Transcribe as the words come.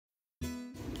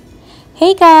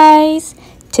Hey guys!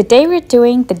 Today we're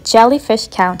doing the jellyfish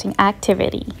counting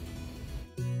activity.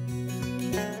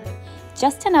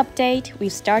 Just an update,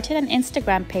 we've started an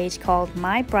Instagram page called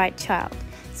My Bright Child.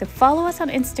 So follow us on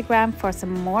Instagram for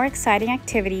some more exciting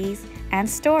activities and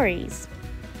stories.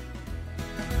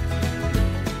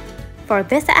 For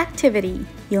this activity,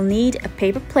 you'll need a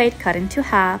paper plate cut into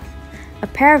half, a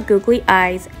pair of googly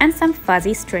eyes, and some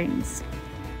fuzzy strings.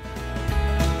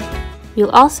 You'll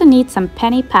also need some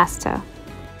penny pasta.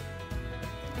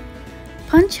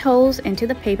 Punch holes into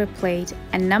the paper plate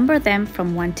and number them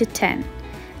from 1 to 10,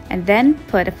 and then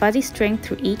put a fuzzy string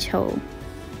through each hole.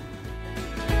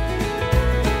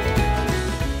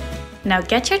 Now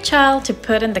get your child to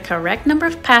put in the correct number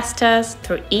of pastas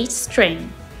through each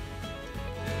string.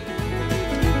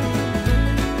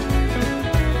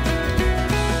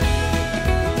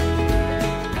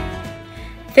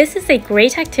 This is a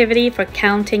great activity for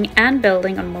counting and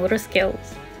building on motor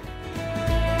skills.